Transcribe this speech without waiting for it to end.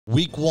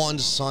Week 1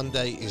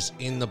 Sunday is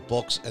in the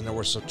books, and there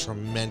were some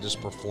tremendous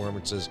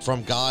performances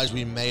from guys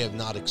we may have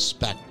not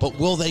expected. But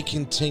will they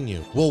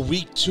continue? Will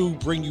Week 2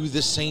 bring you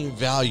the same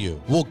value?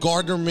 Will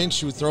Gardner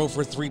Minshew throw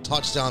for 3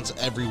 touchdowns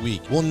every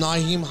week? Will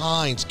Nyheim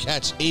Hines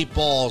catch 8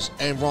 balls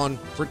and run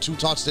for 2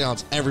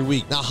 touchdowns every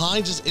week? Now,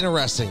 Hines is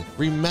interesting.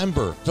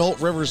 Remember, Philip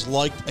Rivers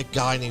liked a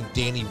guy named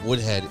Danny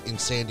Woodhead in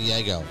San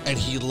Diego, and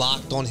he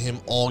locked on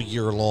him all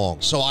year long.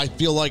 So I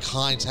feel like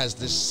Hines has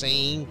the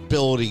same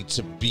ability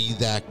to be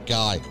that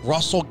guy.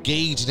 Russell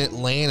Gage in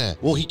Atlanta,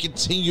 will he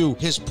continue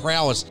his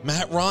prowess?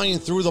 Matt Ryan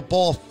threw the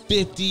ball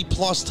 50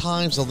 plus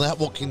times, and that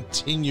will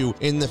continue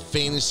in the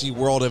fantasy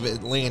world of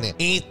Atlanta.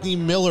 Anthony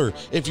Miller,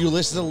 if you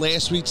listen to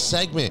last week's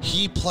segment,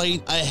 he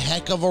played a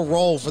heck of a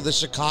role for the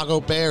Chicago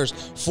Bears.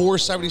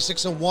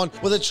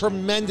 476-1 with a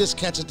tremendous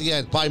catch at the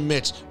end by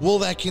Mitch. Will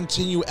that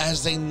continue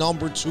as a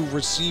number 2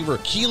 receiver?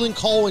 Keelan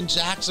Cole in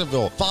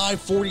Jacksonville,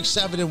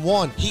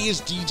 547-1. He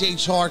is DJ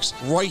Chark's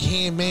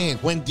right-hand man.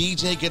 When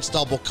DJ gets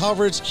double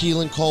coverage,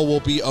 Keelan Cole will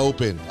be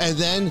open. And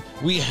then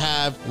we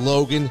have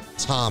Logan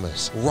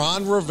Thomas.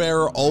 Ron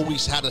Rivera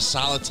always had a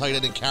solid tight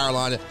end in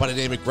Carolina by the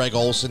name of Greg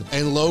Olsen,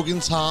 and Logan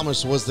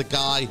Thomas was the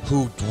guy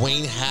who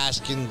Dwayne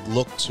Haskins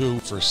looked to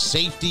for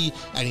safety,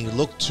 and he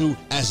looked to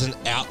as an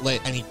outlet,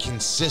 and he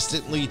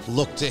consistently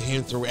looked to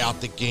him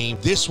throughout the game.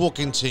 This will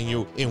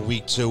continue in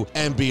Week 2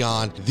 and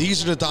beyond.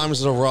 These are the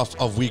diamonds in the rough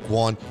of Week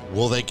 1.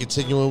 Will they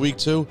continue in Week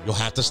 2? You'll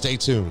have to stay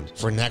tuned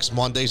for next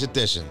Monday's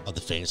edition of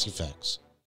the Fantasy Facts.